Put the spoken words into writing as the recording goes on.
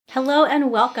Hello and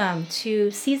welcome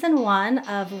to Season 1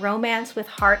 of Romance with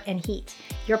Heart and Heat,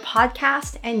 your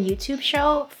podcast and YouTube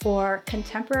show for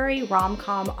contemporary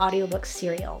rom-com audiobook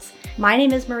serials. My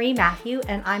name is Marie Matthew,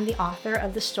 and I'm the author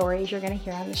of the stories you're going to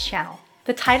hear on this channel.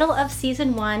 The title of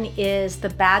Season 1 is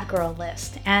The Bad Girl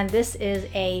List, and this is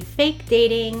a fake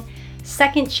dating,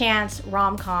 second chance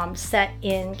rom-com set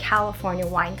in California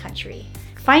wine country.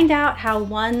 Find out how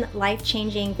one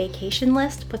life-changing vacation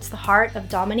list puts the heart of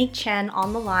Dominique Chen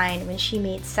on the line when she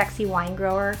meets sexy wine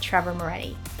grower Trevor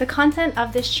Moretti. The content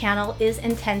of this channel is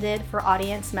intended for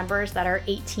audience members that are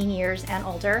 18 years and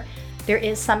older. There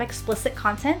is some explicit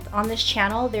content on this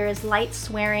channel, there is light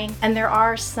swearing, and there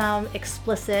are some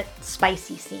explicit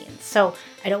spicy scenes. So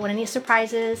I don't want any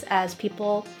surprises as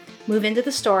people move into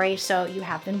the story, so you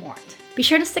have been warned. Be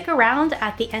sure to stick around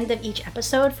at the end of each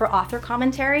episode for author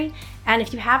commentary, and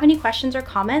if you have any questions or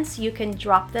comments, you can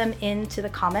drop them into the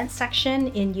comments section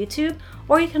in YouTube,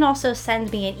 or you can also send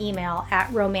me an email at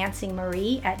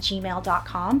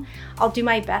romancingmarie@gmail.com. I'll do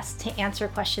my best to answer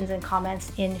questions and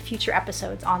comments in future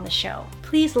episodes on the show.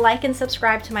 Please like and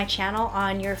subscribe to my channel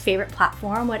on your favorite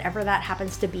platform, whatever that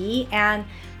happens to be, and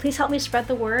please help me spread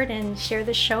the word and share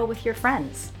this show with your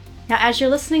friends. Now, as you're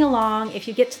listening along, if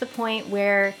you get to the point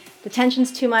where the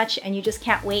tension's too much and you just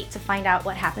can't wait to find out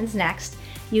what happens next,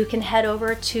 you can head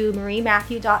over to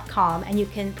mariematthew.com and you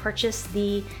can purchase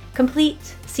the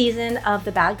complete season of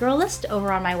The Bad Girl List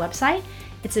over on my website.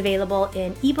 It's available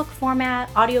in ebook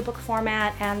format, audiobook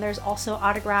format, and there's also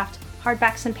autographed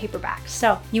hardbacks and paperbacks.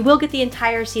 So you will get the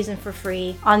entire season for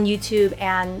free on YouTube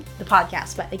and the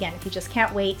podcast. But again, if you just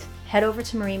can't wait, head over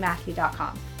to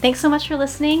mariematthew.com. Thanks so much for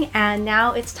listening, and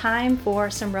now it's time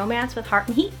for some romance with heart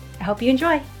and heat. I hope you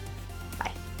enjoy.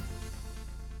 Bye.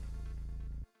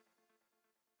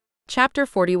 Chapter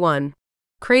 41.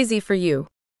 Crazy for You.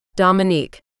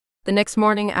 Dominique. The next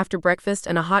morning, after breakfast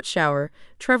and a hot shower,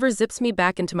 Trevor zips me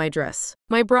back into my dress.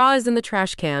 My bra is in the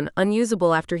trash can,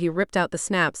 unusable after he ripped out the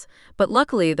snaps, but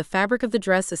luckily the fabric of the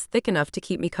dress is thick enough to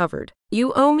keep me covered.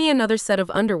 "You owe me another set of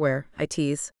underwear," I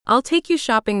tease. "I'll take you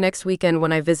shopping next weekend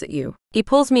when I visit you." He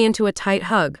pulls me into a tight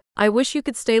hug. "I wish you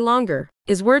could stay longer."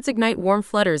 His words ignite warm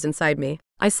flutters inside me.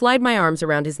 I slide my arms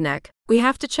around his neck. "We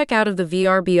have to check out of the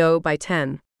VRBO by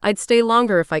 10. I'd stay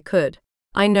longer if I could."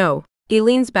 "I know." He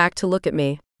leans back to look at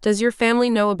me. "Does your family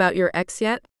know about your ex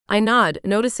yet?" I nod,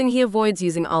 noticing he avoids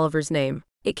using Oliver's name.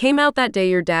 "It came out that day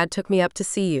your dad took me up to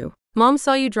see you. Mom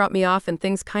saw you drop me off and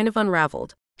things kind of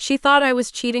unraveled. She thought I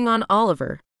was cheating on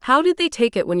Oliver. How did they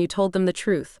take it when you told them the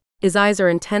truth?" His eyes are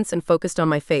intense and focused on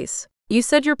my face. "You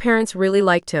said your parents really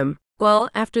liked him." "Well,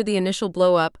 after the initial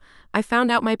blow-up, I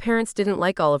found out my parents didn't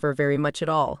like Oliver very much at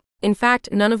all. In fact,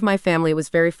 none of my family was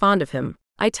very fond of him.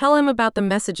 I tell him about the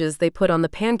messages they put on the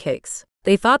pancakes.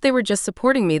 They thought they were just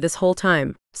supporting me this whole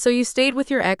time. So you stayed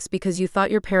with your ex because you thought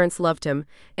your parents loved him,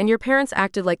 and your parents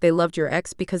acted like they loved your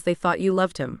ex because they thought you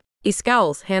loved him." He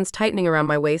scowls, hands tightening around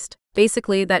my waist.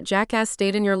 "Basically, that jackass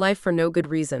stayed in your life for no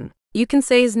good reason." "You can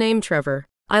say his name, Trevor.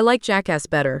 I like jackass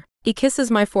better." He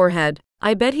kisses my forehead.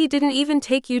 "I bet he didn't even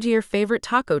take you to your favorite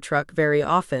taco truck very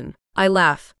often." I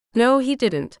laugh. "No, he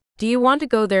didn't. Do you want to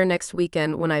go there next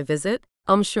weekend when I visit?"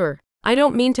 Sure." I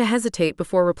don't mean to hesitate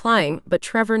before replying, but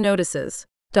Trevor notices.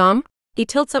 "Dom?" He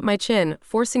tilts up my chin,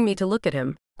 forcing me to look at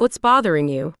him. "What's bothering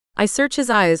you?" I search his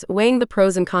eyes, weighing the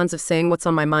pros and cons of saying what's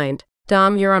on my mind.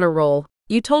 "Dom, you're on a roll.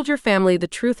 You told your family the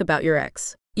truth about your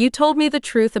ex. You told me the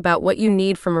truth about what you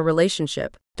need from a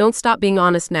relationship. Don't stop being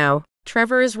honest now."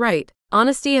 Trevor is right.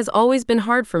 Honesty has always been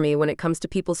hard for me when it comes to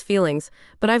people's feelings,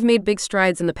 but I've made big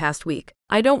strides in the past week.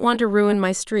 I don't want to ruin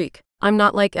my streak. I'm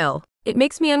not like Elle. It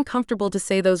makes me uncomfortable to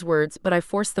say those words, but I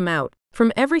force them out.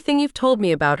 From everything you've told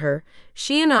me about her,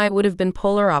 she and I would have been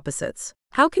polar opposites.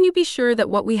 How can you be sure that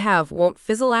what we have won't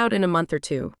fizzle out in a month or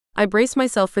two? I brace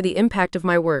myself for the impact of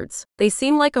my words. They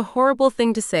seem like a horrible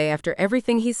thing to say after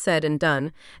everything he's said and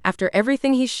done, after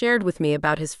everything he's shared with me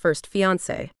about his first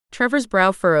fiancée. Trevor's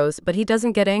brow furrows, but he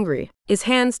doesn't get angry. His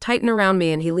hands tighten around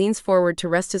me and he leans forward to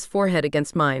rest his forehead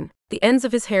against mine. The ends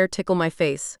of his hair tickle my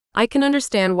face. "I can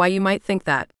understand why you might think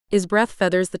that." His breath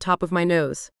feathers the top of my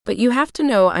nose. "But you have to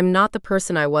know I'm not the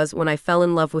person I was when I fell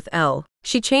in love with Elle.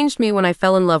 She changed me when I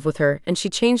fell in love with her, and she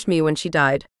changed me when she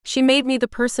died. She made me the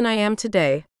person I am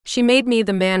today. She made me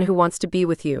the man who wants to be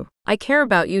with you. I care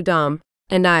about you, Dom.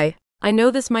 And I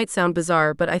know this might sound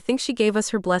bizarre, but I think she gave us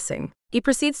her blessing." He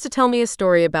proceeds to tell me a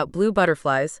story about blue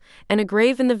butterflies and a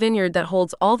grave in the vineyard that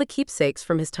holds all the keepsakes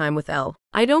from his time with Elle.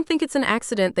 "I don't think it's an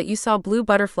accident that you saw blue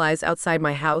butterflies outside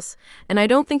my house, and I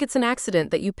don't think it's an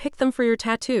accident that you picked them for your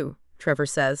tattoo," Trevor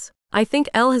says. "I think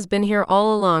Elle has been here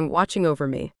all along watching over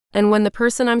me. And when the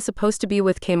person I'm supposed to be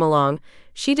with came along,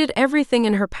 she did everything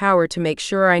in her power to make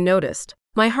sure I noticed.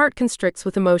 My heart constricts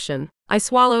with emotion. I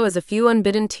swallow as a few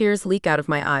unbidden tears leak out of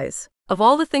my eyes. Of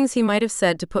all the things he might have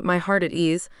said to put my heart at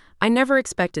ease, I never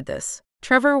expected this.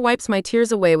 Trevor wipes my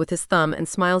tears away with his thumb and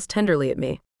smiles tenderly at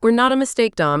me. We're not a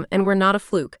mistake, Dom, and we're not a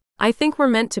fluke. I think we're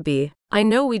meant to be. I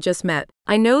know we just met.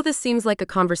 I know this seems like a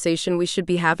conversation we should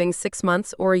be having 6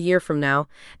 months or a year from now,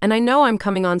 and I know I'm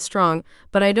coming on strong,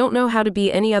 but I don't know how to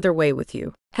be any other way with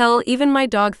you. Hell, even my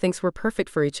dog thinks we're perfect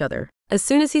for each other. As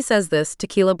soon as he says this,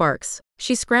 Tequila barks.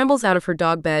 She scrambles out of her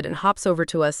dog bed and hops over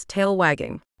to us, tail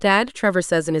wagging. Dad, Trevor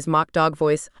says in his mock dog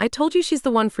voice, I told you she's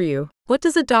the one for you. What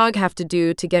does a dog have to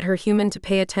do to get her human to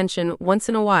pay attention once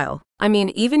in a while? I mean,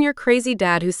 even your crazy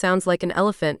dad who sounds like an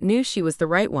elephant knew she was the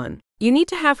right one. You need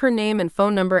to have her name and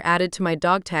phone number added to my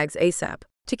dog tags ASAP.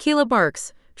 Tequila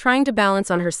barks, trying to balance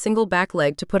on her single back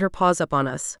leg to put her paws up on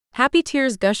us. Happy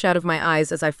tears gush out of my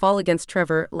eyes as I fall against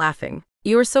Trevor, laughing.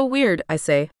 You are so weird, I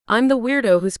say. I'm the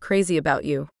weirdo who's crazy about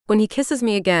you. When he kisses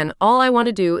me again, all I want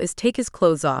to do is take his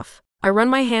clothes off. I run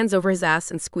my hands over his ass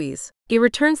and squeeze. He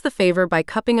returns the favor by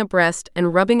cupping a breast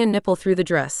and rubbing a nipple through the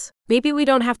dress. Maybe we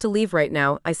don't have to leave right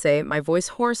now, I say, my voice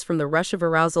hoarse from the rush of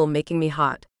arousal making me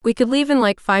hot. We could leave in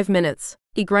like 5 minutes.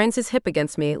 He grinds his hip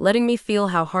against me, letting me feel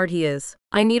how hard he is.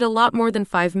 I need a lot more than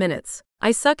 5 minutes.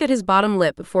 I suck at his bottom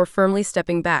lip before firmly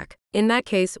stepping back. In that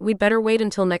case, we'd better wait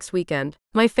until next weekend.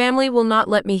 My family will not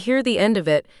let me hear the end of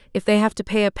it if they have to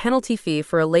pay a penalty fee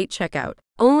for a late checkout.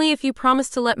 Only if you promise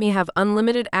to let me have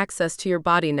unlimited access to your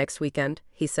body next weekend,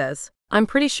 he says. I'm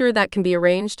pretty sure that can be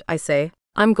arranged, I say.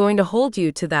 I'm going to hold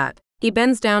you to that. He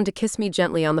bends down to kiss me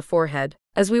gently on the forehead.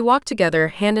 As we walk together,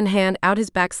 hand in hand, out his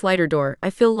back slider door, I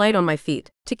feel light on my feet.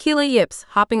 Tequila yips,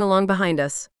 hopping along behind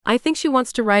us. I think she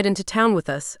wants to ride into town with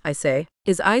us, I say.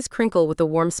 His eyes crinkle with a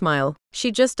warm smile.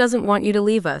 She just doesn't want you to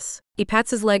leave us. He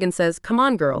pats his leg and says, come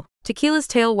on, girl. Tequila's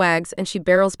tail wags and she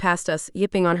barrels past us,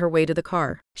 yipping on her way to the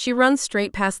car. She runs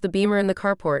straight past the Beamer in the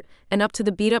carport and up to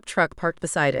the beat-up truck parked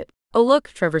beside it. Oh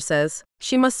look, Trevor says.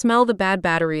 She must smell the bad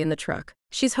battery in the truck.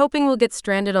 She's hoping we'll get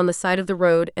stranded on the side of the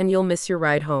road and you'll miss your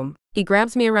ride home. He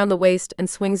grabs me around the waist and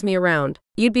swings me around.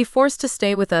 You'd be forced to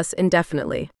stay with us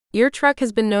indefinitely. Your truck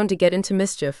has been known to get into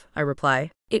mischief, I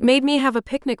reply. It made me have a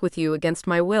picnic with you against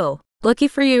my will. Lucky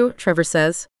for you, Trevor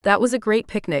says. That was a great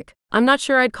picnic. I'm not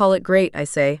sure I'd call it great, I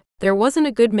say. There wasn't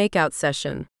a good makeout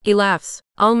session. He laughs.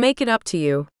 I'll make it up to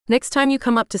you. Next time you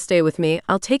come up to stay with me,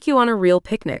 I'll take you on a real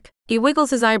picnic. He wiggles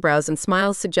his eyebrows and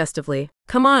smiles suggestively.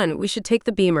 Come on, we should take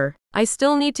the Beamer. I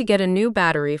still need to get a new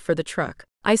battery for the truck.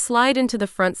 I slide into the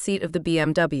front seat of the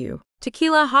BMW.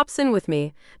 Tequila hops in with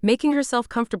me, making herself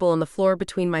comfortable on the floor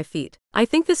between my feet. I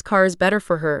think this car is better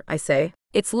for her, I say.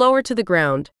 It's lower to the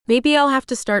ground. Maybe I'll have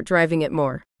to start driving it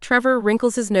more. Trevor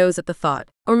wrinkles his nose at the thought.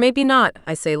 Or maybe not,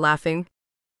 I say, laughing.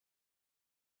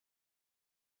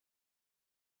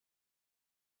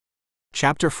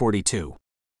 Chapter 42.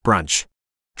 Brunch.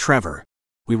 Trevor.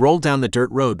 We roll down the dirt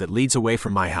road that leads away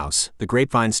from my house, the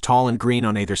grapevines tall and green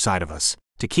on either side of us.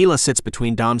 Tequila sits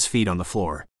between Dom's feet on the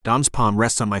floor. Dom's palm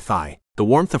rests on my thigh. The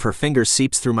warmth of her fingers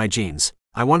seeps through my jeans.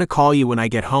 I want to call you when I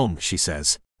get home, she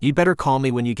says. You'd better call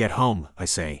me when you get home, I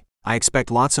say. I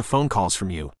expect lots of phone calls from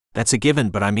you. That's a given,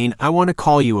 but I want to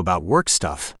call you about work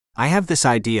stuff. I have this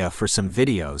idea for some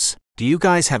videos. Do you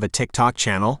guys have a TikTok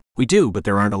channel? We do, but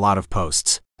there aren't a lot of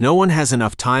posts. No one has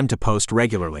enough time to post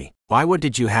regularly. Why, what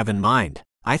did you have in mind?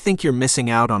 I think you're missing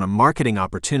out on a marketing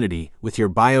opportunity with your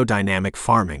biodynamic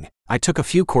farming. I took a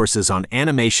few courses on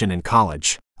animation in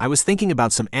college. I was thinking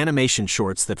about some animation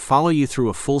shorts that follow you through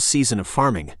a full season of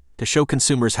farming to show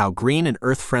consumers how green and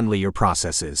earth-friendly your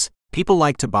process is. People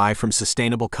like to buy from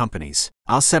sustainable companies.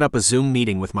 I'll set up a Zoom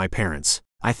meeting with my parents.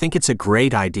 I think it's a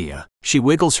great idea. She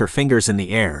wiggles her fingers in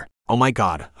the air. Oh my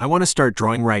God, I want to start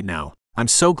drawing right now. I'm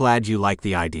so glad you like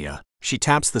the idea. She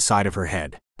taps the side of her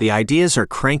head. The ideas are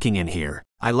cranking in here.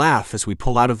 I laugh as we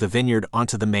pull out of the vineyard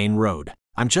onto the main road.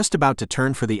 I'm just about to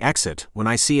turn for the exit when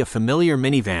I see a familiar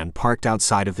minivan parked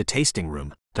outside of the tasting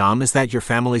room. Dom, is that your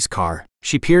family's car?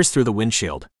 She peers through the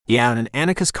windshield. Yeah, and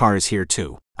Annika's car is here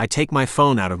too. I take my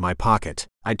phone out of my pocket.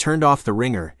 I turned off the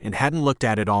ringer and hadn't looked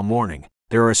at it all morning.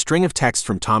 There are a string of texts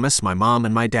from Thomas, my mom,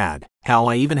 and my dad. Hell,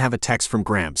 I even have a text from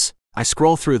Gramps. I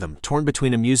scroll through them, torn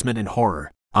between amusement and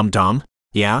horror. Dom?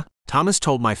 Yeah? Thomas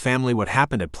told my family what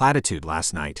happened at Platitude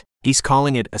last night. He's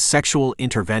calling it a sexual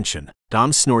intervention.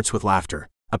 Dom snorts with laughter.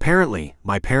 Apparently,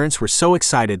 my parents were so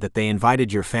excited that they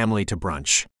invited your family to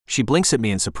brunch. She blinks at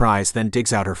me in surprise, then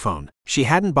digs out her phone. She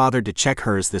hadn't bothered to check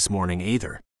hers this morning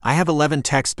either. I have 11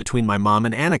 texts between my mom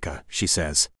and Annika, she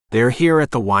says. They're here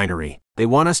at the winery. They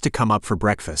want us to come up for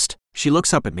breakfast. She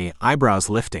looks up at me, eyebrows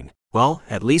lifting. Well,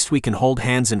 at least we can hold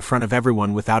hands in front of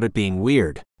everyone without it being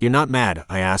weird. You're not mad,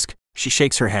 I ask. She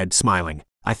shakes her head, smiling.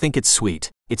 I think it's sweet.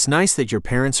 It's nice that your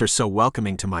parents are so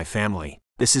welcoming to my family.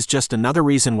 This is just another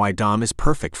reason why Dom is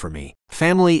perfect for me.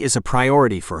 Family is a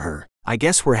priority for her. I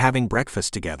guess we're having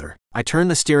breakfast together. I turn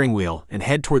the steering wheel and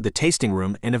head toward the tasting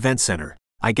room and event center.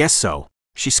 I guess so.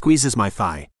 She squeezes my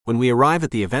thigh. When we arrive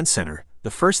at the event center,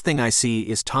 the first thing I see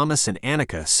is Thomas and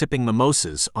Annika sipping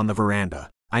mimosas on the veranda.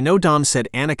 I know Dom said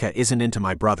Annika isn't into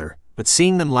my brother, but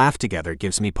seeing them laugh together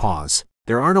gives me pause.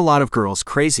 There aren't a lot of girls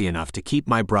crazy enough to keep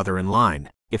my brother in line.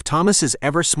 If Thomas is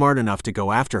ever smart enough to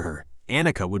go after her,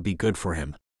 Annika would be good for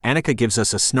him. Annika gives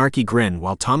us a snarky grin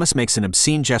while Thomas makes an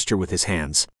obscene gesture with his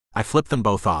hands. I flip them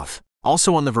both off.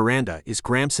 Also on the veranda is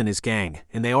Gramps and his gang,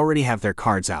 and they already have their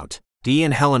cards out. Dee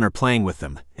and Helen are playing with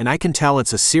them, and I can tell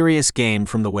it's a serious game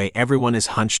from the way everyone is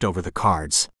hunched over the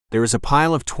cards. There is a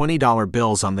pile of $20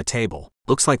 bills on the table.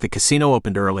 Looks like the casino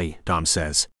opened early, Dom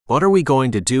says. What are we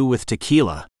going to do with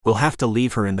Tequila? We'll have to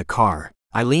leave her in the car.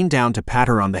 I lean down to pat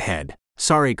her on the head.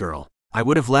 Sorry, girl. I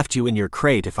would have left you in your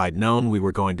crate if I'd known we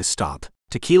were going to stop.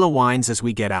 Tequila whines as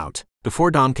we get out.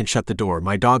 Before Dom can shut the door,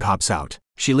 my dog hops out.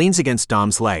 She leans against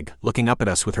Dom's leg, looking up at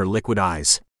us with her liquid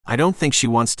eyes. I don't think she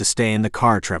wants to stay in the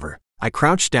car, Trevor. I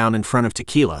crouch down in front of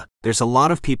Tequila. There's a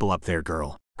lot of people up there,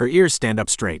 girl. Her ears stand up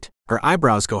straight. Her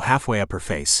eyebrows go halfway up her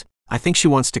face. I think she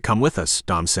wants to come with us,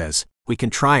 Dom says. We can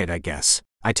try it, I guess.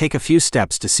 I take a few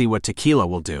steps to see what Tequila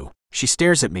will do. She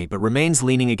stares at me but remains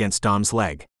leaning against Dom's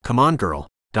leg. Come on, girl.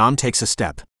 Dom takes a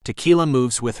step. Tequila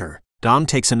moves with her. Dom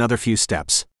takes another few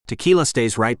steps. Tequila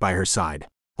stays right by her side.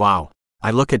 Wow.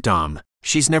 I look at Dom.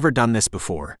 She's never done this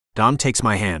before. Dom takes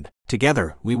my hand.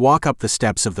 Together, we walk up the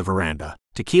steps of the veranda.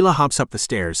 Tequila hops up the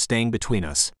stairs, staying between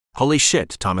us. Holy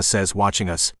shit, Thomas says, watching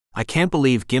us. I can't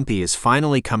believe Gimpy is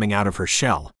finally coming out of her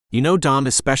shell. You know Dom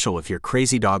is special if your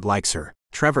crazy dog likes her.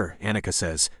 Trevor, Annika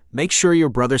says, make sure your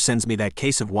brother sends me that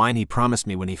case of wine he promised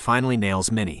me when he finally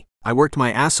nails Minnie. I worked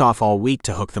my ass off all week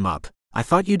to hook them up. I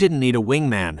thought you didn't need a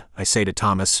wingman, I say to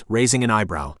Thomas, raising an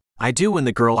eyebrow. I do when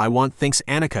the girl I want thinks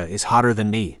Annika is hotter than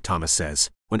me, Thomas says.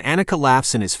 When Annika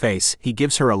laughs in his face, he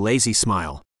gives her a lazy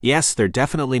smile. Yes, there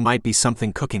definitely might be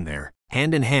something cooking there.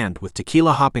 Hand in hand, with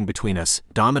Tequila hopping between us,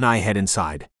 Dom and I head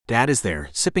inside. Dad is there,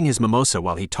 sipping his mimosa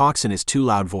while he talks in his too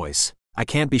loud voice. I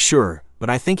can't be sure, but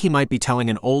I think he might be telling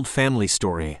an old family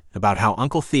story about how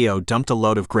Uncle Theo dumped a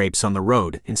load of grapes on the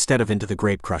road instead of into the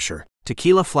grape crusher.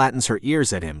 Tequila flattens her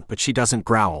ears at him, but she doesn't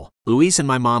growl. Louise and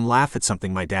my mom laugh at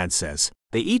something my dad says.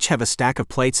 They each have a stack of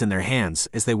plates in their hands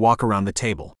as they walk around the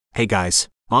table. Hey guys.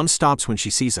 Mom stops when she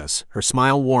sees us, her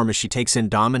smile warm as she takes in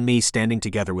Dom and me standing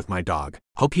together with my dog.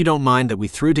 Hope you don't mind that we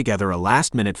threw together a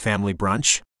last-minute family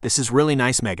brunch? This is really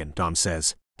nice, Megan, Dom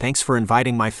says. Thanks for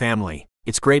inviting my family.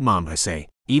 It's great, Mom, I say.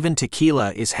 Even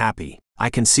Tequila is happy. I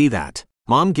can see that.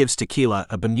 Mom gives Tequila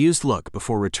a bemused look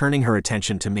before returning her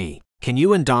attention to me. Can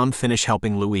you and Dom finish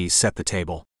helping Louise set the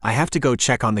table? I have to go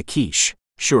check on the quiche.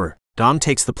 Sure. Dom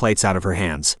takes the plates out of her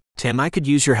hands. Tim, I could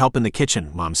use your help in the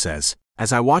kitchen, Mom says.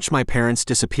 As I watch my parents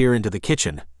disappear into the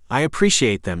kitchen, I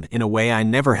appreciate them in a way I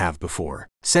never have before.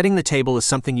 Setting the table is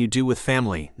something you do with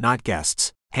family, not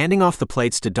guests. Handing off the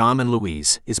plates to Dom and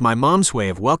Louise is my mom's way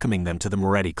of welcoming them to the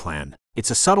Moretti clan.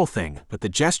 It's a subtle thing, but the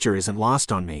gesture isn't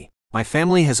lost on me. My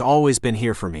family has always been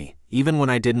here for me, even when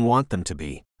I didn't want them to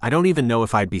be. I don't even know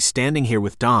if I'd be standing here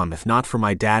with Dom if not for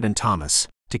my dad and Thomas.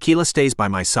 Tequila stays by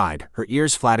my side, her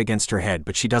ears flat against her head,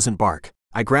 but she doesn't bark.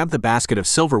 I grab the basket of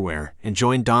silverware and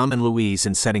join Dom and Louise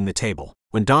in setting the table.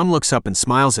 When Dom looks up and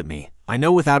smiles at me, I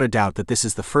know without a doubt that this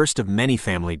is the first of many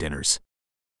family dinners.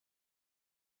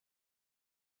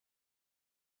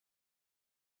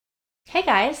 Hey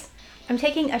guys, I'm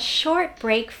taking a short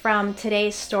break from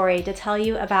today's story to tell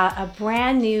you about a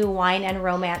brand new wine and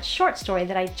romance short story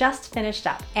that I just finished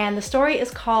up. And the story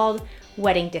is called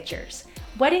Wedding Ditchers.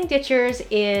 Wedding Ditchers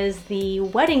is the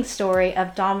wedding story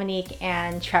of Dominique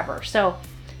and Trevor. So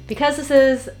because this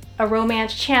is a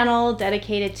romance channel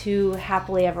dedicated to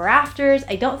happily ever afters,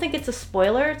 I don't think it's a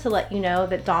spoiler to let you know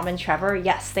that Dom and Trevor,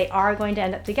 yes, they are going to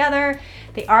end up together.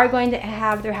 They are going to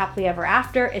have their happily ever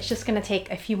after. It's just going to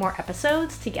take a few more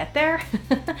episodes to get there.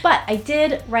 But I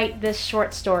did write this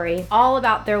short story all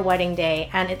about their wedding day,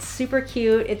 and it's super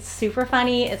cute. It's super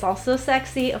funny. It's also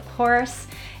sexy, of course.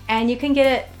 And you can get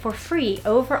it for free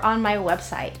over on my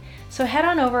website. So head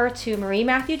on over to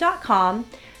mariematthew.com,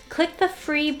 click the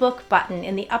free book button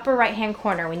in the upper right hand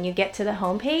corner when you get to the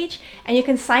homepage, and you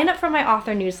can sign up for my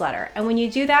author newsletter. And when you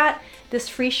do that, this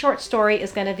free short story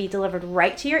is going to be delivered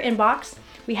right to your inbox.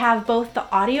 We have both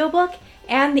the audiobook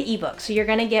and the ebook, so you're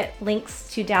going to get links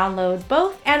to download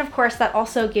both. And of course, that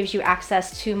also gives you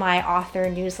access to my author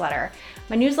newsletter.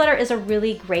 My newsletter is a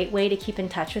really great way to keep in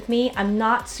touch with me. I'm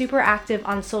not super active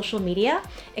on social media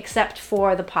except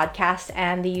for the podcast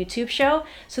and the YouTube show.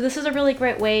 So this is a really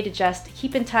great way to just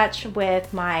keep in touch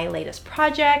with my latest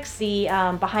projects, the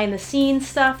behind the scenes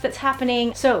stuff that's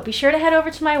happening. So be sure to head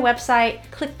over to my website,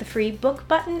 click the free book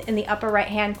button in the upper right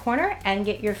hand corner and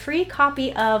get your free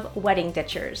copy of Wedding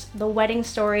Ditchers, the wedding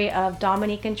story of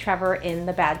Dominique and Trevor in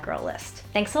the Bad Girl List.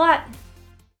 Thanks a lot.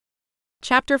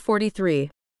 Chapter 43.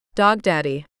 Dog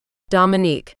Daddy.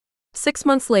 Dominique. 6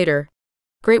 months later.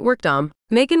 Great work, Dom.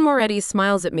 Megan Moretti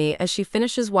smiles at me as she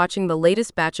finishes watching the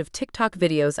latest batch of TikTok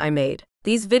videos I made.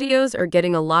 These videos are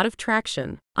getting a lot of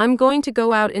traction. I'm going to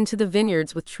go out into the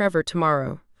vineyards with Trevor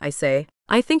tomorrow, I say.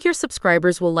 I think your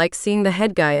subscribers will like seeing the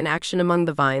head guy in action among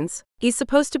the vines. He's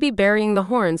supposed to be burying the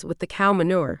horns with the cow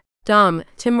manure. Dom,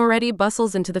 Tim Moretti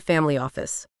bustles into the family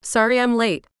office. Sorry I'm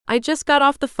late. I just got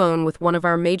off the phone with one of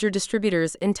our major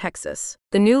distributors in Texas.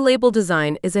 The new label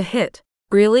design is a hit.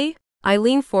 Really? I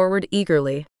lean forward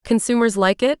eagerly. Consumers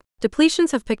like it?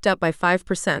 Depletions have picked up by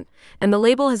 5%, and the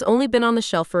label has only been on the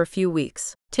shelf for a few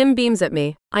weeks. Tim beams at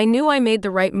me. I knew I made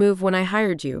the right move when I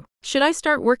hired you. Should I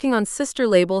start working on sister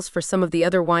labels for some of the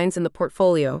other wines in the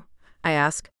portfolio? I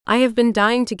ask. I have been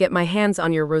dying to get my hands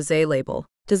on your rosé label.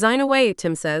 Design away,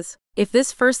 Tim says. If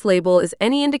this first label is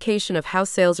any indication of how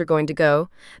sales are going to go,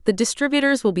 the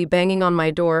distributors will be banging on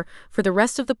my door for the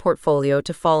rest of the portfolio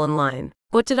to fall in line.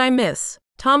 What did I miss?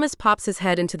 Thomas pops his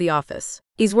head into the office.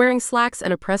 He's wearing slacks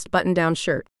and a pressed button-down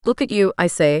shirt. Look at you, I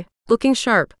say. Looking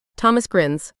sharp. Thomas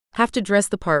grins. Have to dress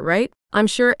the part, right? I'm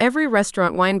sure every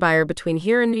restaurant wine buyer between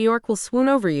here and New York will swoon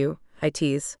over you, I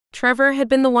tease. Trevor had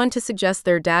been the one to suggest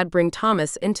their dad bring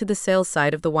Thomas into the sales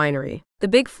side of the winery. The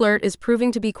big flirt is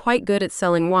proving to be quite good at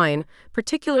selling wine,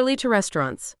 particularly to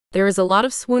restaurants. There is a lot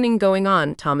of swooning going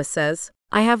on, Thomas says.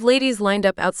 I have ladies lined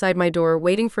up outside my door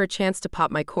waiting for a chance to pop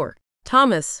my cork.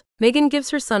 Thomas. Megan gives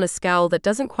her son a scowl that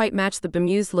doesn't quite match the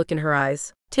bemused look in her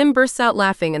eyes. Tim bursts out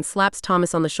laughing and slaps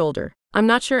Thomas on the shoulder. I'm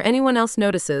not sure anyone else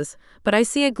notices, but I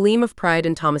see a gleam of pride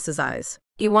in Thomas's eyes.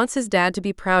 He wants his dad to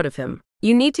be proud of him.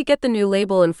 You need to get the new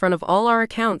label in front of all our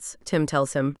accounts, Tim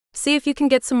tells him. See if you can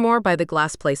get some more by the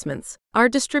glass placements. Our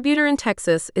distributor in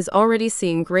Texas is already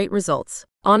seeing great results.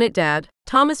 On it, Dad.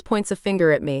 Thomas points a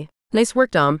finger at me. Nice work,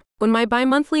 Dom. When my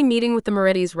bi-monthly meeting with the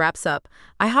Morettis wraps up,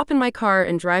 I hop in my car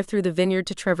and drive through the vineyard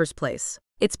to Trevor's place.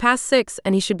 It's past 6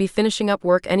 and he should be finishing up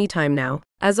work anytime now.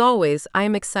 As always, I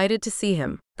am excited to see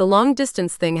him. The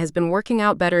long-distance thing has been working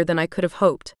out better than I could have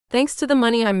hoped. Thanks to the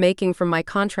money I'm making from my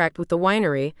contract with the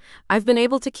winery, I've been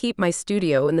able to keep my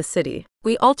studio in the city.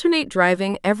 We alternate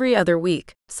driving every other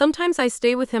week. Sometimes I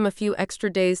stay with him a few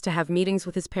extra days to have meetings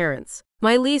with his parents.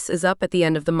 My lease is up at the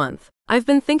end of the month. I've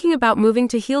been thinking about moving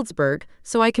to Healdsburg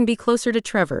so I can be closer to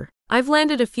Trevor. I've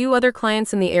landed a few other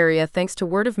clients in the area thanks to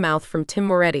word of mouth from Tim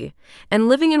Moretti, and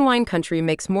living in wine country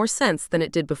makes more sense than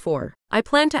it did before. I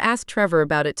plan to ask Trevor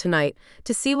about it tonight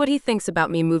to see what he thinks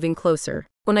about me moving closer.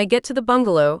 When I get to the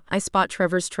bungalow, I spot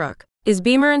Trevor's truck. His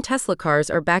Beamer and Tesla cars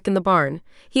are back in the barn.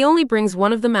 He only brings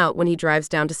one of them out when he drives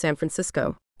down to San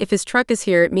Francisco. If his truck is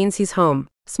here, it means he's home.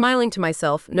 Smiling to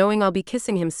myself, knowing I'll be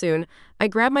kissing him soon, I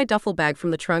grab my duffel bag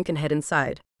from the trunk and head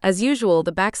inside. As usual,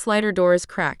 the back slider door is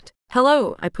cracked.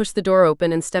 Hello, I push the door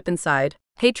open and step inside.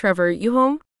 Hey Trevor, you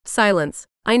home? Silence.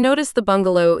 I notice the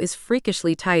bungalow is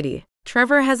freakishly tidy.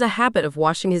 Trevor has a habit of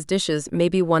washing his dishes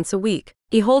maybe once a week.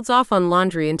 He holds off on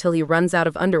laundry until he runs out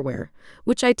of underwear,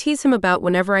 which I tease him about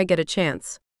whenever I get a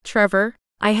chance. Trevor?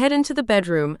 I head into the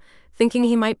bedroom, thinking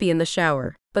he might be in the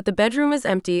shower. But the bedroom is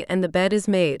empty and the bed is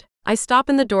made. I stop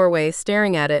in the doorway,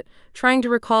 staring at it, trying to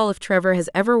recall if Trevor has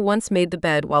ever once made the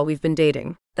bed while we've been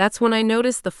dating. That's when I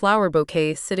notice the flower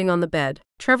bouquet sitting on the bed.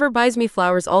 Trevor buys me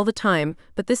flowers all the time,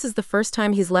 but this is the first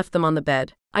time he's left them on the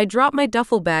bed. I drop my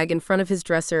duffel bag in front of his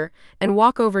dresser and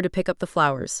walk over to pick up the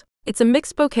flowers. It's a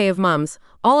mixed bouquet of mums,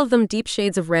 all of them deep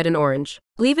shades of red and orange.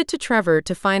 Leave it to Trevor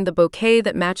to find the bouquet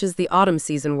that matches the autumn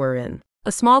season we're in.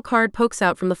 A small card pokes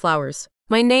out from the flowers.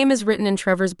 My name is written in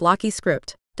Trevor's blocky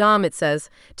script. Dom, it says,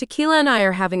 Tequila and I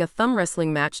are having a thumb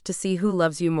wrestling match to see who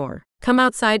loves you more. Come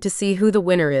outside to see who the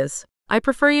winner is. I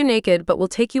prefer you naked, but will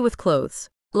take you with clothes.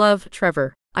 Love,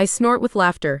 Trevor. I snort with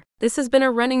laughter. This has been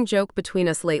a running joke between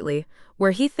us lately,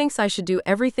 where he thinks I should do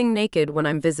everything naked when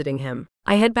I'm visiting him.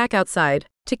 I head back outside.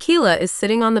 Tequila is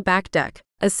sitting on the back deck.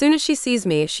 As soon as she sees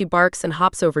me, she barks and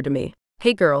hops over to me.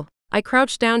 Hey girl. I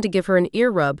crouch down to give her an ear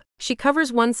rub. She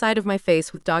covers one side of my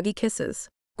face with doggy kisses.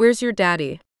 Where's your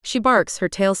daddy? She barks, her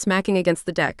tail smacking against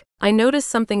the deck. I notice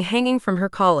something hanging from her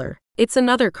collar. It's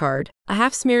another card. A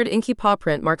half-smeared inky paw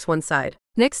print marks one side.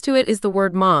 Next to it is the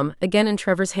word mom, again in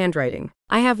Trevor's handwriting.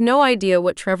 I have no idea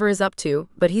what Trevor is up to,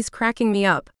 but he's cracking me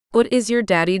up. What is your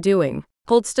daddy doing?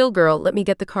 Hold still, girl, let me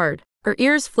get the card. Her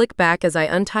ears flick back as I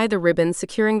untie the ribbon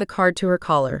securing the card to her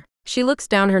collar. She looks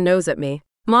down her nose at me.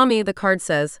 Mommy, the card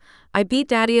says, I beat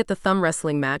Daddy at the thumb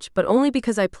wrestling match, but only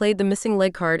because I played the missing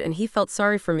leg card and he felt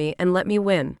sorry for me and let me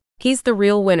win. He's the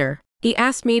real winner. He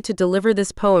asked me to deliver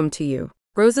this poem to you.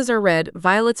 Roses are red,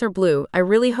 violets are blue, I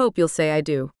really hope you'll say I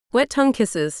do. Wet tongue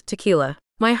kisses, tequila.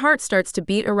 My heart starts to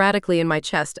beat erratically in my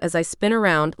chest as I spin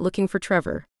around looking for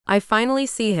Trevor. I finally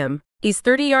see him. He's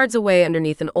 30 yards away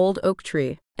underneath an old oak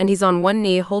tree, and he's on one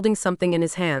knee holding something in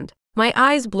his hand. My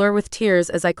eyes blur with tears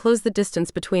as I close the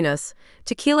distance between us,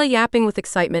 Tequila yapping with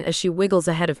excitement as she wiggles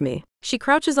ahead of me. She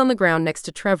crouches on the ground next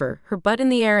to Trevor, her butt in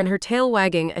the air and her tail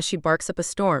wagging as she barks up a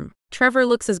storm. Trevor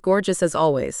looks as gorgeous as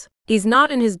always. He's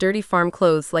not in his dirty farm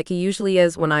clothes like he usually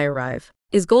is when I arrive.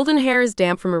 His golden hair is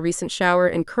damp from a recent shower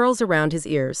and curls around his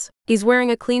ears. He's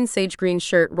wearing a clean sage green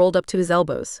shirt rolled up to his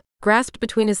elbows. Grasped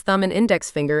between his thumb and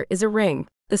index finger is a ring.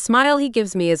 The smile he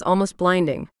gives me is almost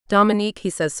blinding. Dominique, he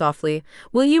says softly,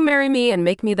 will you marry me and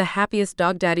make me the happiest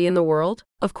dog daddy in the world?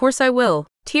 Of course I will.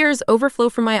 Tears overflow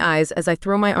from my eyes as I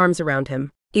throw my arms around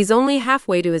him. He's only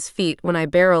halfway to his feet when I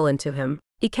barrel into him.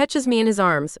 He catches me in his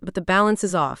arms, but the balance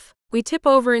is off. We tip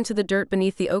over into the dirt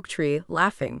beneath the oak tree,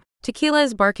 laughing. Tequila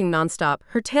is barking nonstop,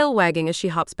 her tail wagging as she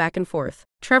hops back and forth.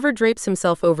 Trevor drapes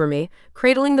himself over me,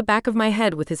 cradling the back of my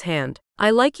head with his hand.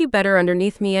 I like you better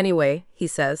underneath me anyway, he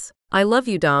says. I love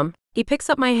you, Dom. He picks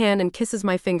up my hand and kisses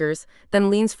my fingers, then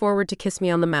leans forward to kiss me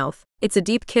on the mouth. It's a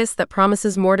deep kiss that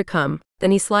promises more to come.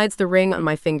 Then he slides the ring on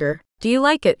my finger. Do you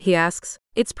like it? He asks.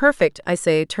 It's perfect, I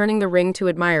say, turning the ring to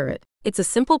admire it. It's a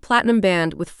simple platinum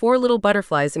band with 4 little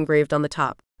butterflies engraved on the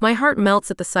top. My heart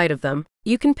melts at the sight of them.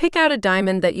 You can pick out a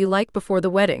diamond that you like before the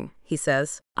wedding, he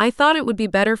says. I thought it would be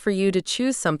better for you to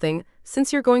choose something,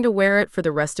 since you're going to wear it for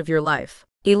the rest of your life.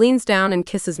 He leans down and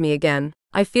kisses me again.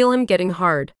 I feel him getting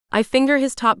hard. I finger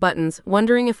his top buttons,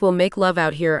 wondering if we'll make love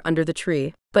out here under the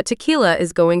tree. But Tequila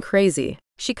is going crazy.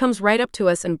 She comes right up to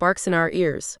us and barks in our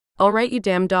ears. All right, you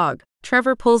damn dog.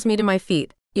 Trevor pulls me to my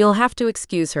feet. You'll have to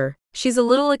excuse her. She's a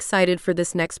little excited for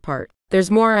this next part. There's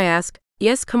more, I ask.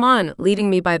 Yes, come on. Leading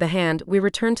me by the hand, we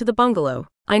return to the bungalow.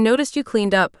 I noticed you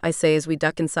cleaned up, I say as we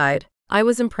duck inside. I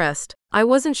was impressed. I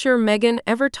wasn't sure Megan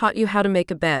ever taught you how to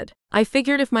make a bed. I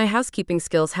figured if my housekeeping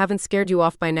skills haven't scared you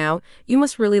off by now, you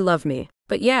must really love me.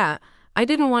 But yeah, I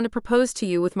didn't want to propose to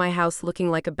you with my house looking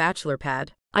like a bachelor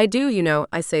pad. I do, you know,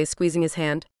 I say, squeezing his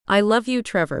hand. I love you,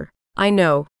 Trevor. I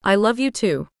know. I love you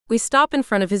too. We stop in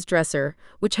front of his dresser,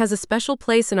 which has a special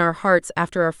place in our hearts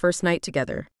after our first night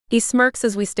together. He smirks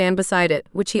as we stand beside it,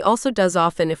 which he also does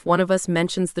often if one of us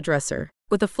mentions the dresser.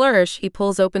 With a flourish, he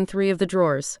pulls open 3 of the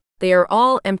drawers. They are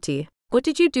all empty. What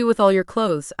did you do with all your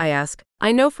clothes? I ask.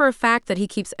 I know for a fact that he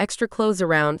keeps extra clothes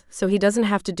around, so he doesn't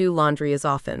have to do laundry as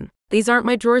often. These aren't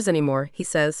my drawers anymore, he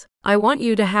says. I want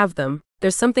you to have them.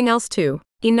 There's something else too.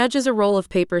 He nudges a roll of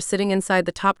paper sitting inside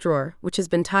the top drawer, which has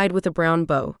been tied with a brown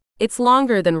bow. It's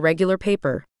longer than regular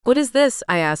paper. What is this?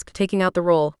 I ask, taking out the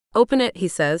roll. Open it, he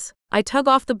says. I tug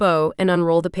off the bow and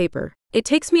unroll the paper. It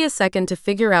takes me a second to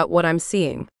figure out what I'm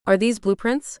seeing. Are these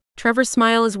blueprints? Trevor's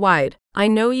smile is wide. I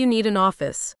know you need an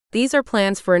office. These are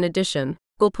plans for an addition.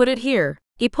 We'll put it here.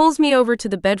 He pulls me over to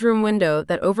the bedroom window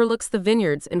that overlooks the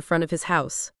vineyards in front of his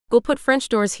house. We'll put French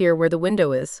doors here where the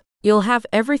window is. You'll have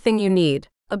everything you need.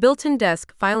 A built-in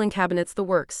desk, filing cabinets, the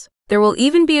works. There will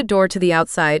even be a door to the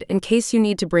outside in case you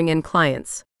need to bring in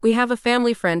clients. We have a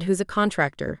family friend who's a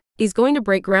contractor. He's going to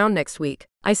break ground next week.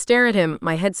 I stare at him,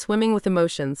 my head swimming with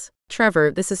emotions.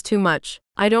 Trevor, this is too much.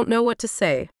 I don't know what to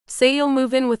say. Say you'll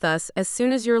move in with us as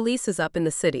soon as your lease is up in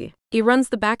the city. He runs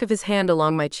the back of his hand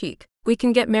along my cheek. We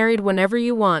can get married whenever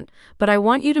you want, but I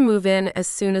want you to move in as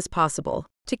soon as possible.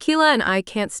 Tequila and I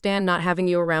can't stand not having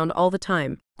you around all the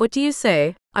time. What do you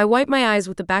say? I wipe my eyes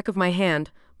with the back of my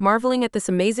hand, marveling at this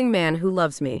amazing man who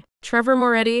loves me. Trevor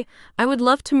Moretti, I would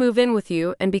love to move in with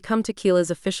you and become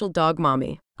Tequila's official dog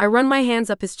mommy. I run my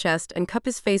hands up his chest and cup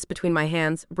his face between my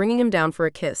hands, bringing him down for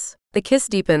a kiss. The kiss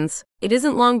deepens. It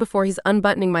isn't long before he's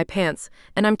unbuttoning my pants,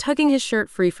 and I'm tugging his shirt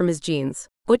free from his jeans.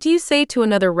 What do you say to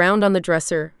another round on the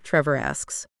dresser? Trevor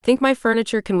asks. Think my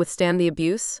furniture can withstand the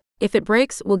abuse? If it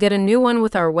breaks, we'll get a new one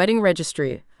with our wedding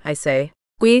registry, I say.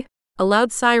 A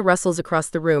loud sigh rustles across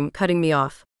the room, cutting me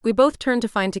off. We both turn to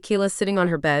find Tequila sitting on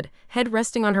her bed, head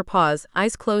resting on her paws,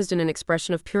 eyes closed in an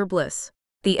expression of pure bliss.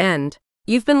 The end.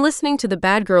 You've been listening to The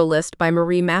Bad Girl List by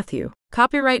Marie Matthew.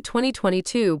 Copyright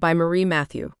 2022 by Marie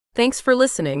Matthew. Thanks for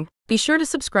listening. Be sure to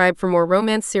subscribe for more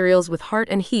romance serials with heart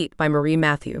and heat by Marie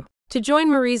Matthew. To join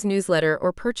Marie's newsletter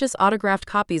or purchase autographed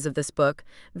copies of this book,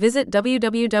 visit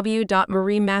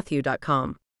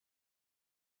www.mariematthew.com.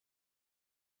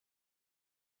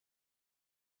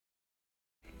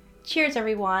 Cheers,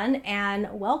 everyone, and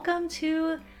welcome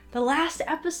to the last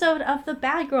episode of the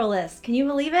Bad Girl List. Can you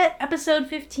believe it? Episode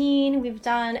 15. We've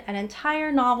done an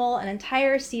entire novel, an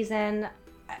entire season.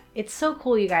 It's so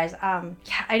cool, you guys.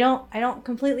 I don't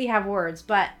completely have words,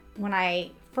 but when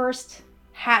I first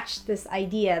hatched this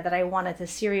idea that I wanted to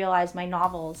serialize my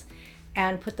novels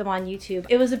and put them on YouTube,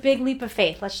 it was a big leap of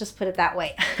faith. Let's just put it that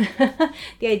way.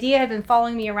 The idea had been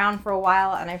following me around for a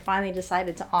while, and I finally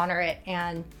decided to honor it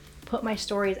and put my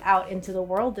stories out into the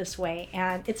world this way.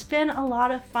 And it's been a lot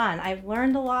of fun. I've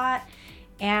learned a lot.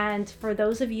 And for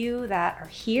those of you that are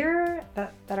here,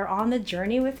 that are on the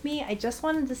journey with me, I just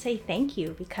wanted to say thank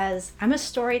you, because I'm a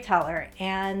storyteller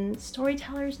and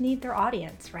storytellers need their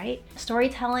audience, right?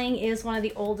 Storytelling is one of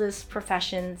the oldest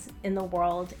professions in the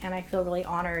world, and I feel really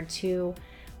honored to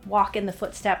walk in the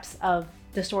footsteps of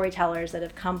the storytellers that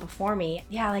have come before me.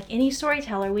 Yeah, like any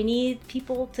storyteller, we need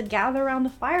people to gather around the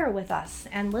fire with us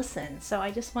and listen. So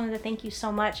I just wanted to thank you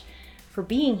so much for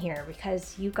being here,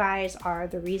 because you guys are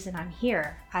the reason I'm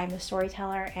here. I'm a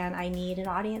storyteller and I need an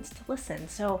audience to listen.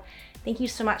 So thank you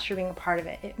so much for being a part of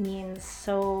it. It means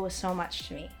so much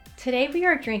to me. Today we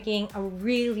are drinking a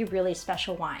really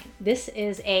special wine. This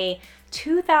is a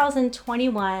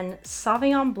 2021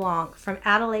 Sauvignon Blanc from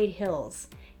Adelaide Hills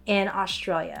in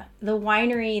Australia. The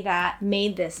winery that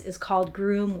made this is called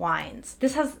Groom Wines.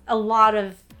 This has a lot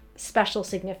of special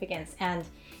significance, and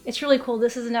it's really cool.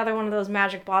 This is another one of those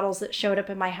magic bottles that showed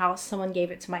up in my house. Someone gave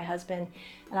it to my husband,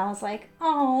 and I was like,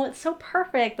 oh, it's so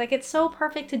perfect. Like, it's so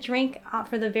perfect to drink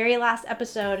for the very last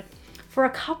episode for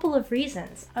a couple of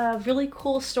reasons. A really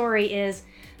cool story is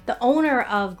the owner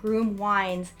of Groom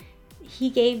Wines,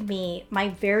 he gave me my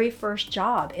very first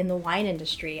job in the wine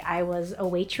industry. I was a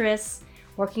waitress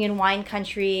working in wine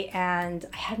country, and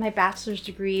I had my bachelor's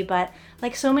degree, but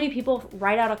like so many people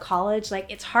right out of college, like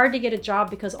it's hard to get a job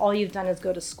because all you've done is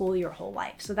go to school your whole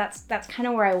life. So that's kind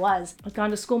of where I was. I've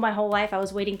gone to school my whole life. I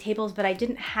was waiting tables, but I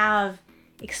didn't have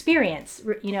experience,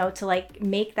 to like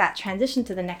make that transition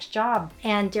to the next job.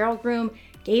 And Daryl Groom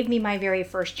gave me my very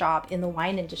first job in the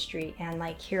wine industry. And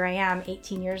like, here I am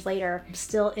 18 years later,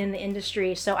 still in the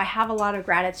industry. So I have a lot of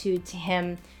gratitude to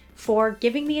him for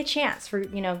giving me a chance, for,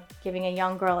 giving a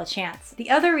young girl a chance.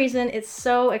 The other reason it's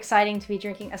so exciting to be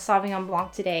drinking a Sauvignon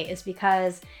Blanc today is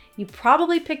because you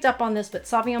probably picked up on this, but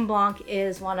Sauvignon Blanc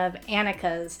is one of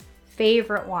Annika's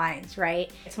favorite wines,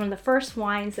 right? It's one of the first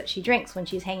wines that she drinks when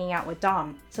she's hanging out with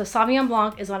Dom. So Sauvignon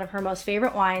Blanc is one of her most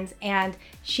favorite wines, and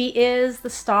she is the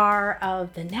star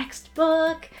of the next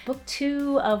book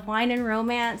 2 of Wine and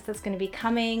Romance, that's going to be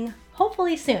coming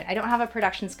hopefully soon. I don't have a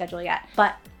production schedule yet,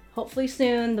 but hopefully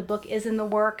soon. The book is in the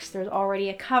works. There's already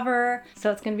a cover,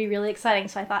 so it's going to be really exciting.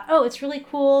 So I thought, oh, it's really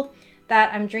cool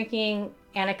that I'm drinking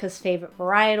Annika's favorite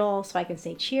varietal, so I can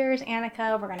say cheers,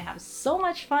 Annika. We're going to have so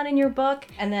much fun in your book.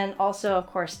 And then also, of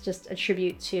course, just a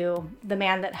tribute to the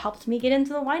man that helped me get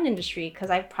into the wine industry, because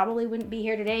I probably wouldn't be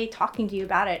here today talking to you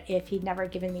about it if he'd never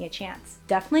given me a chance.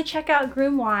 Definitely check out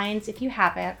Groom Wines if you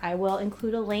haven't. I will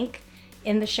include a link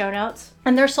in the show notes.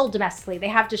 And they're sold domestically. They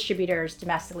have distributors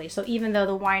domestically. So even though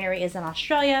the winery is in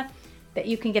Australia, that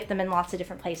you can get them in lots of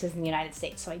different places in the United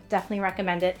States. So I definitely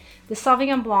recommend it. The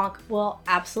Sauvignon Blanc will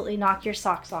absolutely knock your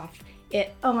socks off.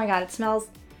 Oh my God, it smells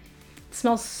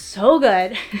so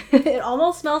good. It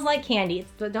almost smells like candy,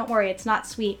 but don't worry, it's not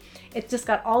sweet. It's just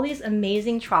got all these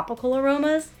amazing tropical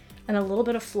aromas and a little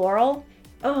bit of floral.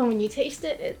 Oh, when you taste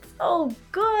it, it's so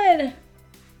good.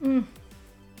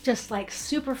 Just like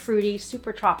super fruity,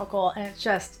 super tropical, and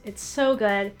it's so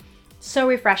good, so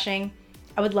refreshing.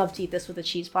 I would love to eat this with a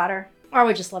cheese platter, or I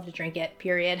would just love to drink it,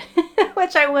 period.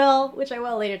 which I will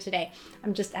later today.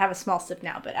 I'm just have a small sip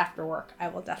now, but after work, I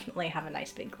will definitely have a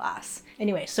nice big glass.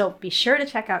 Anyway, so be sure to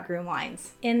check out Groom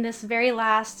Wines. In this very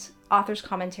last author's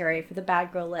commentary for the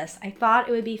Bad Girl List, I thought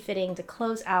it would be fitting to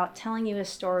close out telling you a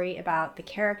story about the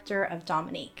character of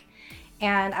Dominique.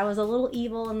 And I was a little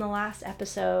evil in the last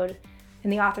episode in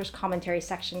the author's commentary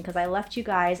section because I left you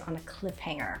guys on a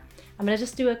cliffhanger. I'm going to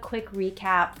just do a quick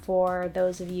recap for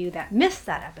those of you that missed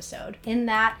that episode. In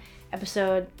that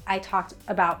episode, I talked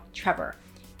about Trevor,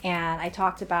 and I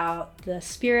talked about the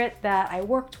spirit that I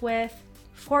worked with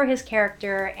for his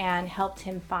character and helped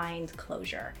him find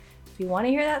closure. If you want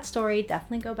to hear that story,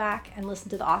 definitely go back and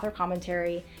listen to the author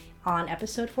commentary on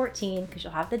episode 14, because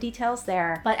you'll have the details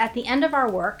there. But at the end of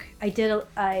our work, I did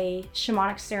a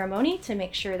shamanic ceremony to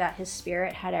make sure that his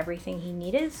spirit had everything he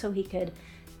needed so he could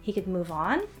move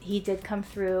on. He did come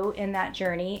through in that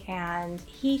journey, and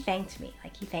he thanked me.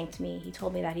 He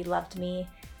told me that he loved me,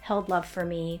 held love for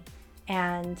me,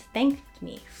 and thanked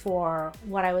me for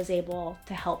what I was able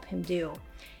to help him do.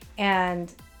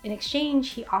 And in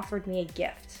exchange, he offered me a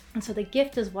gift. And so the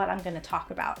gift is what I'm going to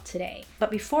talk about today.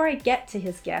 But before I get to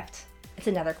his gift, it's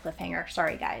another cliffhanger.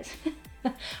 Sorry, guys.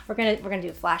 we're gonna do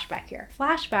a flashback here.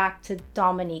 Flashback to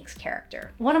Dominique's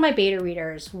character. One of my beta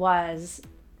readers was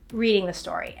reading the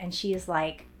story, and she's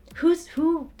like,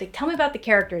 tell me about the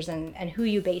characters and who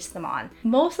you base them on.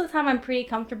 Most of the time I'm pretty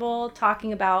comfortable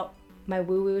talking about my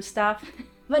woo-woo stuff,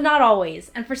 but not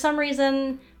always. And for some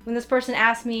reason, when this person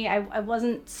asked me, I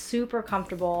wasn't super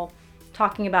comfortable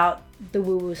talking about the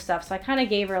woo-woo stuff. So I kind of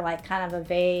gave her like kind of a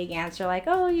vague answer, like,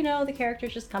 oh, you know, the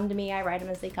characters just come to me. I write them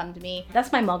as they come to me.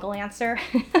 That's my muggle answer.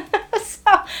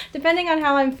 So depending on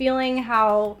how I'm feeling,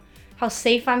 how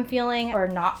safe I'm feeling or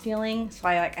not feeling. So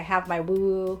I have my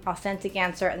woo-woo authentic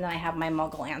answer, and then I have my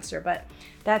muggle answer. But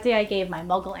that day I gave my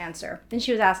muggle answer. Then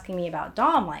she was asking me about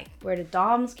Dom, like, where did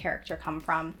Dom's character come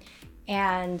from?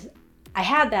 And I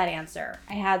had that answer.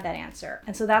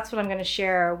 And so that's what I'm going to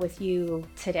share with you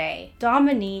today.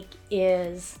 Dominique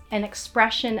is an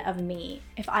expression of me.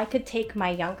 If I could take my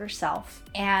younger self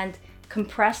and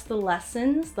compress the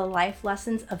life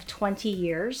lessons of 20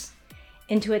 years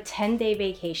into a 10-day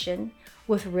vacation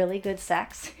with really good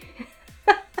sex,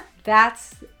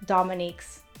 that's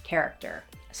Dominique's character.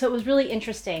 So it was really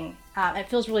interesting. It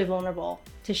feels really vulnerable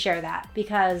to share that,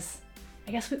 because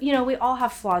I guess, we all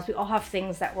have flaws. We all have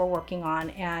things that we're working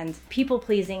on, and people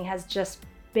pleasing has just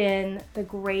been the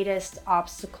greatest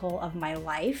obstacle of my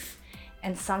life.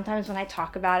 And sometimes when I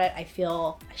talk about it, I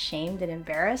feel ashamed and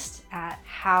embarrassed at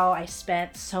how I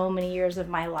spent so many years of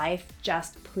my life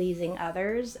just pleasing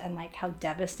others, and like how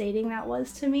devastating that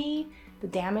was to me, the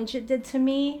damage it did to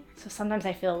me. So sometimes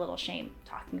I feel a little shame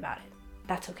talking about it.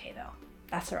 That's okay though.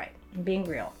 That's all right. I'm being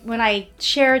real. When I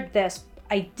shared this,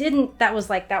 that was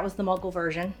the Muggle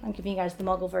version. I'm giving you guys the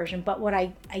Muggle version. But what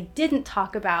I didn't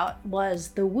talk about was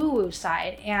the woo-woo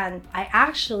side. And I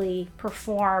actually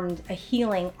performed a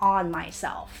healing on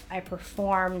myself. I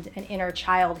performed an inner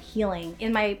child healing.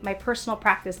 In my personal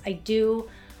practice, I do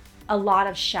a lot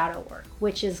of shadow work,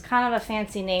 which is kind of a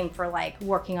fancy name for like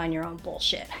working on your own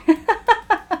bullshit.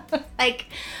 Like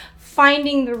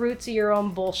finding the roots of your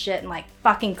own bullshit and like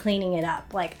fucking cleaning it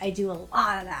up. Like I do a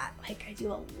lot of that. Like I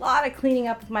do a lot of cleaning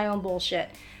up of my own bullshit.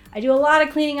 I do a lot of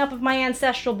cleaning up of my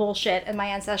ancestral bullshit and my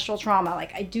ancestral trauma.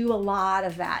 Like I do a lot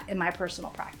of that in my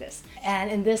personal practice.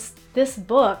 And in this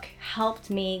book helped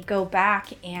me go back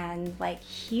and like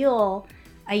heal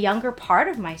a younger part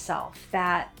of myself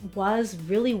that was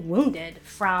really wounded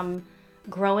from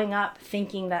growing up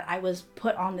thinking that I was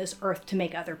put on this earth to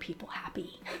make other people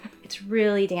happy. It's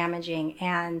really damaging,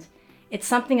 and it's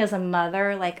something as a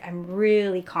mother, like I'm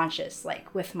really conscious,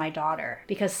 like with my daughter,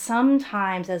 because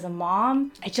sometimes as a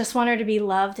mom, I just want her to be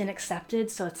loved and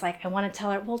accepted. So it's like, I want to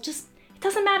tell her, well, just, it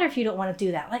doesn't matter if you don't want to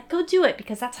do that. Like, go do it,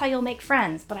 because that's how you'll make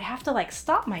friends. But I have to like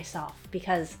stop myself,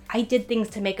 because I did things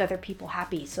to make other people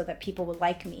happy so that people would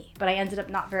like me. But I ended up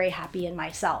not very happy in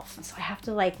myself. So I have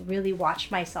to like really watch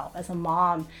myself as a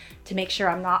mom to make sure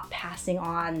I'm not passing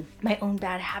on my own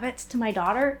bad habits to my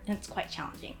daughter. And it's quite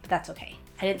challenging, but that's okay.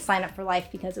 I didn't sign up for life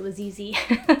because it was easy.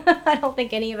 I don't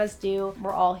think any of us do.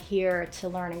 We're all here to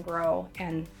learn and grow,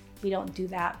 and we don't do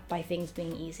that by things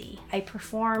being easy. I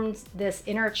performed this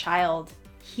inner child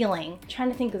healing. I'm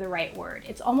trying to think of the right word.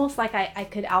 It's almost like I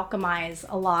could alchemize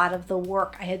a lot of the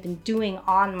work I had been doing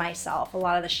on myself, a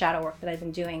lot of the shadow work that I've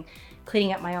been doing,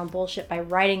 cleaning up my own bullshit by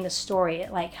writing the story.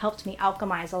 It like helped me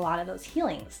alchemize a lot of those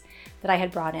healings that I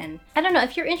had brought in. I don't know,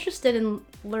 if you're interested in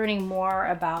learning more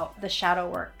about the shadow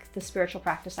work, the spiritual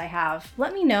practice I have,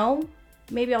 let me know.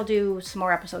 Maybe I'll do some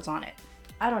more episodes on it.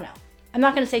 I don't know. I'm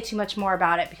not going to say too much more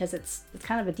about it because it's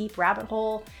kind of a deep rabbit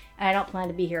hole, and I don't plan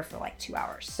to be here for like 2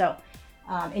 hours. So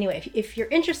anyway, if you're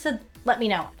interested, let me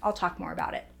know. I'll talk more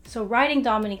about it. So writing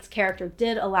Dominique's character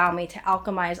did allow me to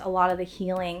alchemize a lot of the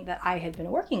healing that I had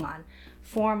been working on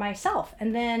for myself.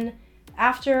 And then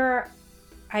after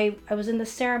I was in the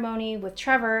ceremony with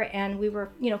Trevor, and we were,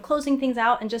 closing things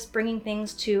out and just bringing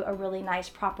things to a really nice,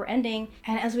 proper ending.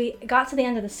 And as we got to the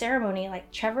end of the ceremony,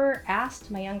 like Trevor asked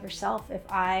my younger self if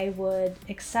I would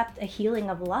accept a healing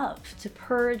of love to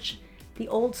purge the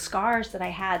old scars that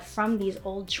I had from these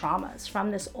old traumas, from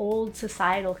this old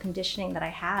societal conditioning that I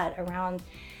had around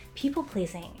people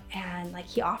pleasing. And like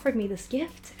he offered me this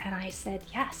gift, and I said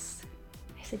yes.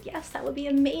 Yes, that would be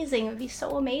amazing. It would be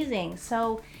so amazing.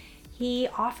 So he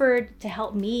offered to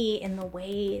help me in the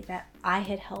way that I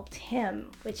had helped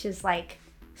him, which is like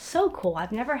so cool.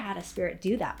 I've never had a spirit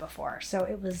do that before. So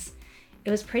it was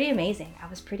pretty amazing. I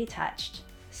was pretty touched.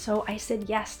 So I said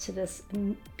yes to this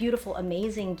beautiful,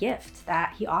 amazing gift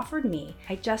that he offered me.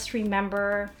 I just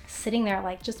remember sitting there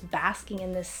like just basking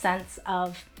in this sense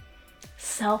of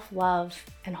self-love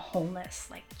and wholeness,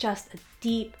 like just a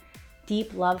deep,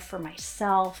 deep love for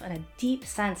myself and a deep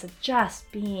sense of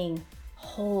just being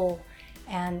whole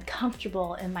and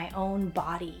comfortable in my own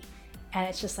body. And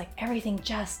it's just like everything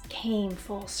just came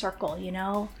full circle, you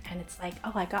know? And it's like,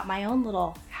 oh, I got my own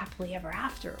little happily ever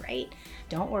after, right?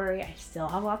 Don't worry, I still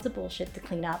have lots of bullshit to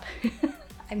clean up.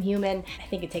 I'm human. I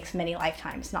think it takes many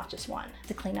lifetimes, not just one,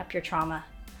 to clean up your trauma,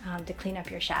 to clean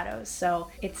up your shadows. So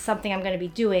it's something I'm going to be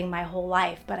doing my whole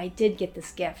life, but I did get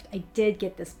this gift. I did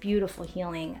get this beautiful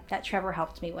healing that Trevor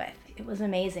helped me with. It was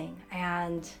amazing.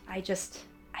 And I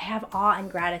have awe and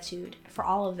gratitude for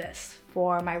all of this,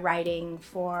 for my writing,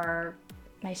 for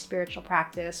my spiritual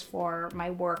practice, for my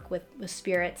work with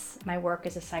spirits, my work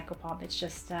as a psychopomp. It's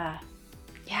just, I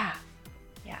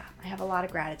have a lot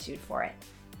of gratitude for it.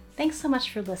 Thanks so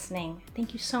much for listening.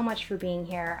 Thank you so much for being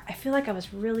here. I feel like I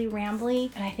was really rambly,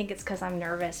 and I think it's because I'm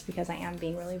nervous because I am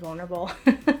being really vulnerable.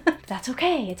 That's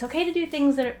okay. It's okay to do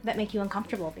things that make you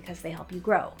uncomfortable because they help you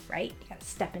grow, right? You gotta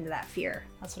step into that fear.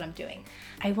 That's what I'm doing.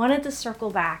 I wanted to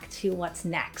circle back to what's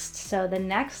next. So the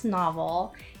next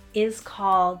novel is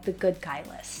called The Good Guy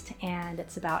List, and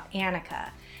it's about Annika.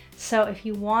 So if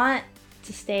you want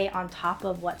to stay on top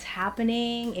of what's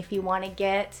happening, if you want to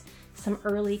get some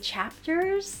early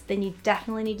chapters, then you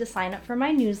definitely need to sign up for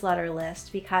my newsletter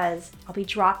list, because I'll be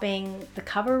dropping the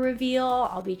cover reveal,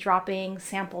 I'll be dropping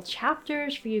sample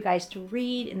chapters for you guys to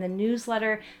read in the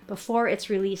newsletter before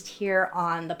it's released here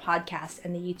on the podcast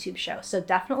and the YouTube show. So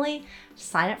definitely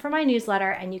sign up for my newsletter,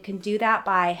 and you can do that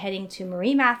by heading to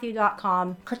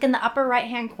mariematthew.com, click in the upper right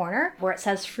hand corner where it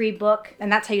says free book,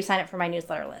 and that's how you sign up for my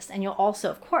newsletter list. And you'll also,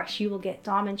 of course, you will get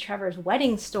Dom and Trevor's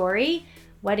wedding story,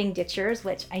 Wedding Ditchers,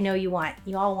 which I know you want.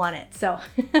 You all want it. So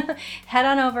head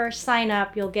on over, sign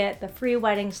up. You'll get the free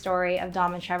wedding story of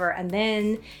Dom and Trevor, and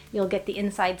then you'll get the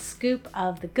inside scoop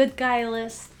of The Good Guy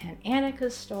List and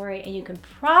Annika's story, and you can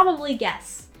probably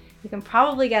guess. You can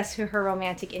probably guess who her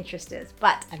romantic interest is,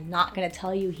 but I'm not going to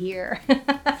tell you here.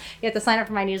 You have to sign up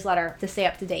for my newsletter to stay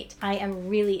up to date. I am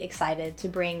really excited to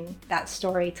bring that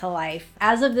story to life.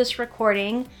 As of this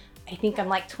recording, I think I'm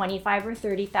like 25 or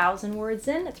 30,000 words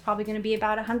in. It's probably going to be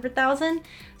about 100,000.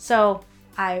 So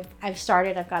I've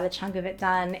started, I've got a chunk of it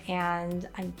done, and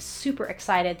I'm super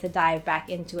excited to dive back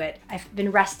into it. I've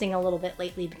been resting a little bit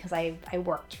lately because I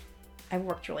worked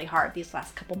really hard these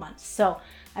last couple months. So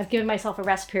I've given myself a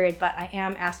rest period, but I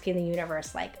am asking the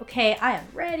universe, like, okay, I'm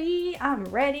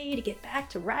ready to get back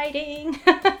to writing.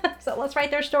 So let's write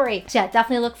their story. So yeah,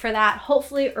 definitely look for that,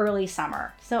 hopefully early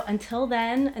summer. So until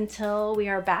then, until we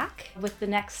are back with the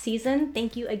next season,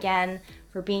 thank you again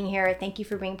for being here. Thank you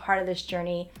for being part of this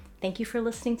journey. Thank you for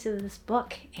listening to this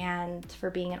book and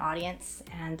for being an audience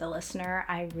and a listener.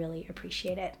 I really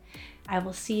appreciate it. I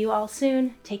will see you all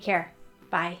soon. Take care.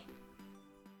 Bye.